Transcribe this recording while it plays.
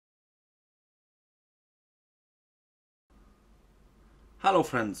Hello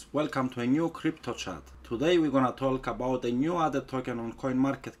friends, welcome to a new crypto chat. Today we're gonna talk about a new added token on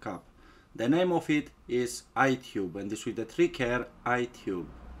CoinMarketCap. The name of it is iTUBE and this with the ticker iTUBE.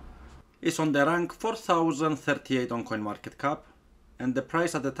 It's on the rank 4038 on CoinMarketCap and the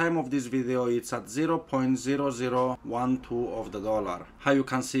price at the time of this video is at 0.0012 of the dollar. How you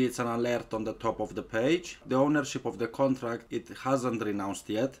can see, it's an alert on the top of the page. The ownership of the contract, it hasn't renounced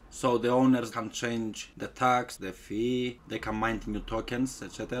yet, so the owners can change the tax, the fee, they can mint new tokens,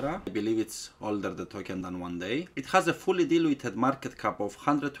 etc. I believe it's older the token than 1 day. It has a fully diluted market cap of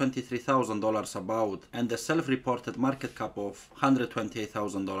 $123,000 about and a self-reported market cap of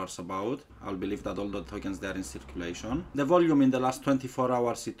 $128,000 about. I'll believe that all the tokens they are in circulation. The volume in the last 24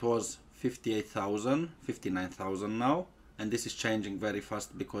 hours it was 58,000, 59,000 now, and this is changing very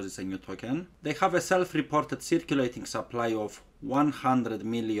fast because it's a new token. They have a self-reported circulating supply of 100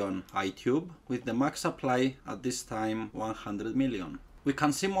 million iTUBE with the max supply at this time 100 million. We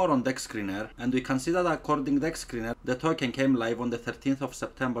can see more on DEX Screener, and we can see that according to DEX Screener, the token came live on the 13th of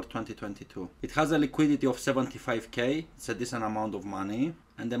September 2022. It has a liquidity of 75k, it's a decent amount of money,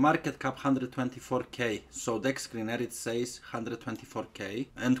 and the market cap 124k, so DEX Screener it says 124k,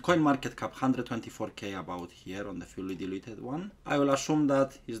 and CoinMarketCap 124k about here on the fully diluted one. I will assume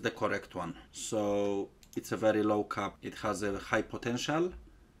that is the correct one, so it's a very low cap, it has a high potential.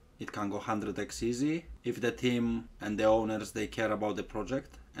 It can go 100x easy. If the team and the owners, they care about the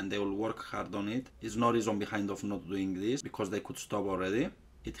project and they will work hard on it. There's no reason behind of not doing this because they could stop already.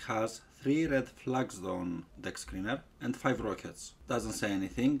 It has 3 red flags on DEX Screener and 5 rockets. Doesn't say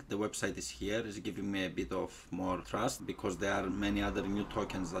anything. The website is here. It's giving me a bit of more trust because there are many other new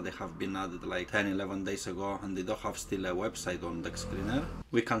tokens that they have been added like 10-11 days ago and they don't have still a website on DEX Screener.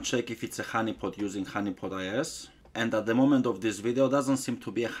 We can check if it's a honeypot using honeypot IS. And at the moment of this video doesn't seem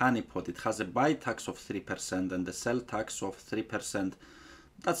to be a honeypot. It has a buy tax of 3% and the sell tax of 3%.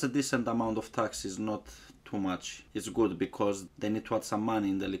 That's a decent amount of tax, is not too much. It's good because they need to add some money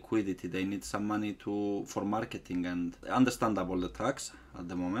in the liquidity. They need some money for marketing, and understandable the tax at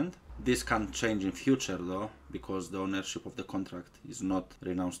the moment. This can change in future though, because the ownership of the contract is not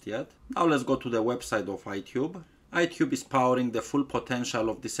renounced yet. Now let's go to the website of iTUBE. iTUBE is powering the full potential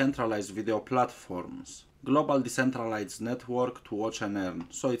of decentralized video platforms. Global decentralized network to watch and earn.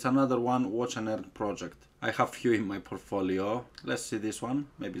 So it's another one watch and earn project. I have few in my portfolio. Let's see this one,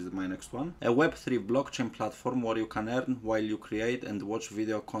 maybe it's my next one. A Web3 blockchain platform where you can earn while you create and watch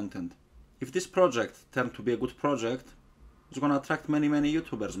video content. If this project turned to be a good project, it's gonna attract many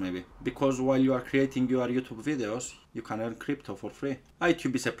YouTubers maybe. Because while you are creating your YouTube videos, you can earn crypto for free.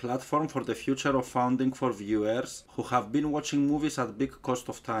 iTUBE is a platform for the future of funding for viewers who have been watching movies at big cost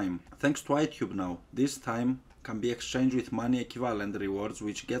of time. Thanks to iTUBE now, this time can be exchanged with money equivalent rewards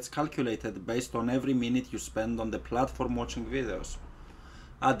which gets calculated based on every minute you spend on the platform watching videos.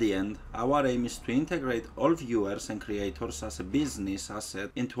 At the end, our aim is to integrate all viewers and creators as a business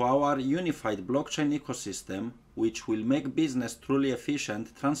asset into our unified blockchain ecosystem, which will make business truly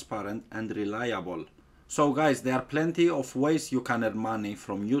efficient, transparent and reliable. So guys, there are plenty of ways you can earn money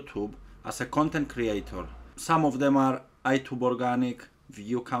from YouTube as a content creator. Some of them are iTuber organic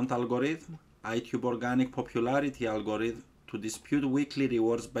view count algorithm, iTuber organic popularity algorithm to dispute weekly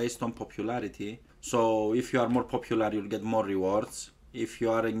rewards based on popularity. So if you are more popular, you'll get more rewards. If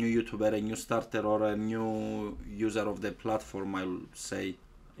you are a new YouTuber, a new starter or a new user of the platform, I will say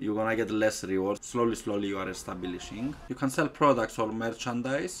you're gonna get less rewards. Slowly you are establishing. You can sell products or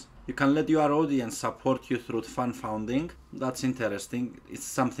merchandise. You can let your audience support you through fan funding. That's interesting. It's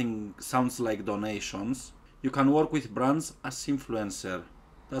something sounds like donations. You can work with brands as influencer.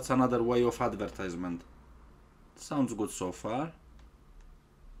 That's another way of advertisement. Sounds good so far.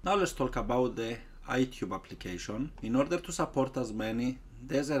 Now let's talk about the iTUBE application. In order to support as many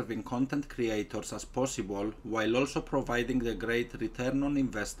deserving content creators as possible while also providing the great return on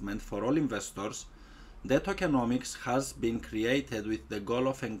investment for all investors, the tokenomics has been created with the goal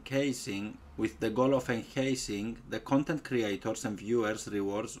of enhancing the content creators and viewers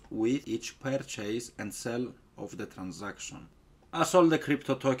rewards with each purchase and sell of the transaction. As all the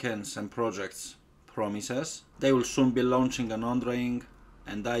crypto tokens and projects promises, they will soon be launching an Android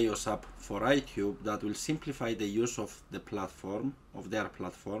and iOS app for iTUBE that will simplify the use of the platform, of their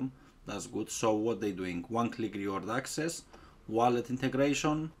platform. That's good. So what they're doing, one-click reward access, wallet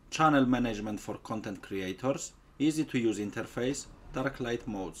integration, channel management for content creators, easy to use interface, dark light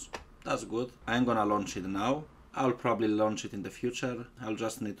modes. That's good. I'm gonna launch it now. I'll probably launch it in the future. I'll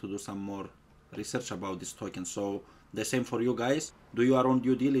just need to do some more research about this token. So The same for you guys. Do your own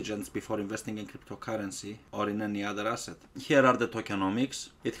due diligence before investing in cryptocurrency or in any other asset. Here are the tokenomics.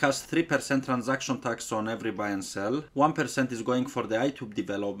 It has 3% transaction tax on every buy and sell, 1% is going for the iTUBE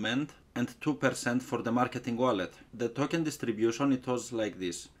development, and 2% for the marketing wallet. The token distribution, it was like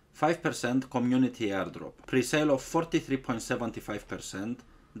this. 5% community airdrop, pre-sale of 43.75%,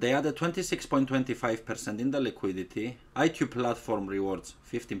 they added 26.25% in the liquidity, iTUBE platform rewards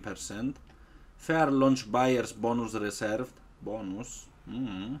 15%, fair launch buyers bonus reserved,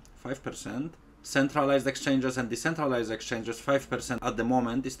 5%, centralized exchanges and decentralized exchanges 5% at the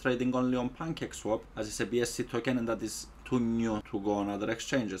moment is trading only on PancakeSwap as it's a BSC token and that is too new to go on other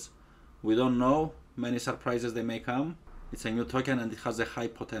exchanges. We don't know, many surprises they may come. It's a new token and it has a high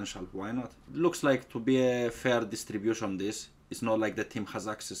potential, why not? It looks like to be a fair distribution this. It's not like the team has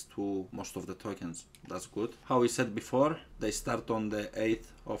access to most of the tokens. That's good. How we said before, they start on the 8th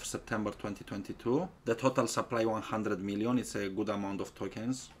of September 2022. The total supply 100 million. It's a good amount of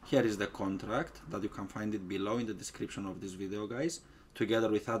tokens. Here is the contract that you can find it below in the description of this video, guys, together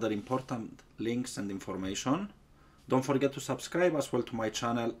with other important links and information. Don't forget to subscribe as well to my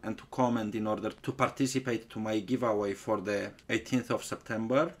channel and to comment in order to participate to my giveaway for the 18th of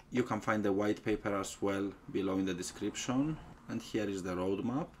September. You can find the white paper as well below in the description. And here is the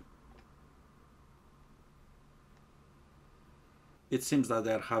roadmap. It seems that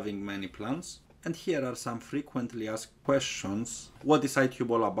they are having many plans. And here are some frequently asked questions. What is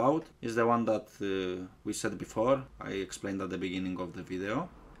iTUBE all about? Is the one that we said before. I explained at the beginning of the video.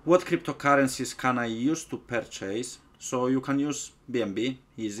 What cryptocurrencies can I use to purchase? So you can use BNB,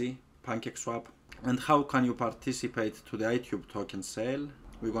 Easy, PancakeSwap. And how can you participate to the iTUBE token sale?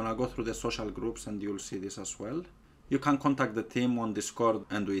 We're gonna go through the social groups and you'll see this as well. You can contact the team on Discord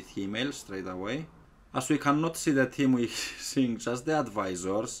and with email straight away. As we cannot see the team, we're seeing just the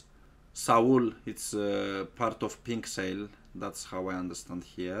advisors. Saul, it's part of Pink Sale. That's how I understand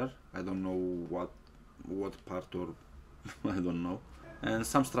here. I don't know what part or I don't know. And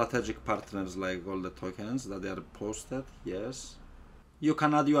some strategic partners like all the tokens that they are posted, yes. You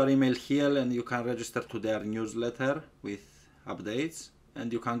can add your email here and you can register to their newsletter with updates.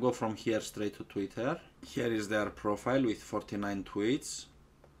 And you can go from here straight to Twitter. Here is their profile with 49 tweets.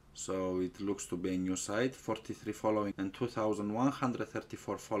 So it looks to be a new site. 43 following and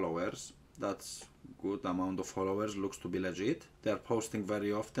 2,134 followers. That's good amount of followers, looks to be legit. They are posting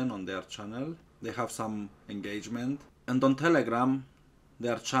very often on their channel. They have some engagement. And on Telegram,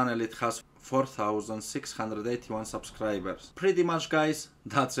 their channel, it has 4,681 subscribers. Pretty much, guys,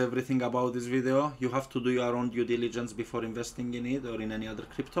 that's everything about this video. You have to do your own due diligence before investing in it or in any other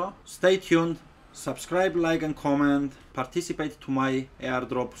crypto. Stay tuned, subscribe, like and comment, participate to my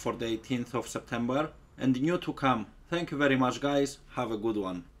airdrop for the 18th of September and new to come. Thank you very much, guys. Have a good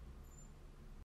one.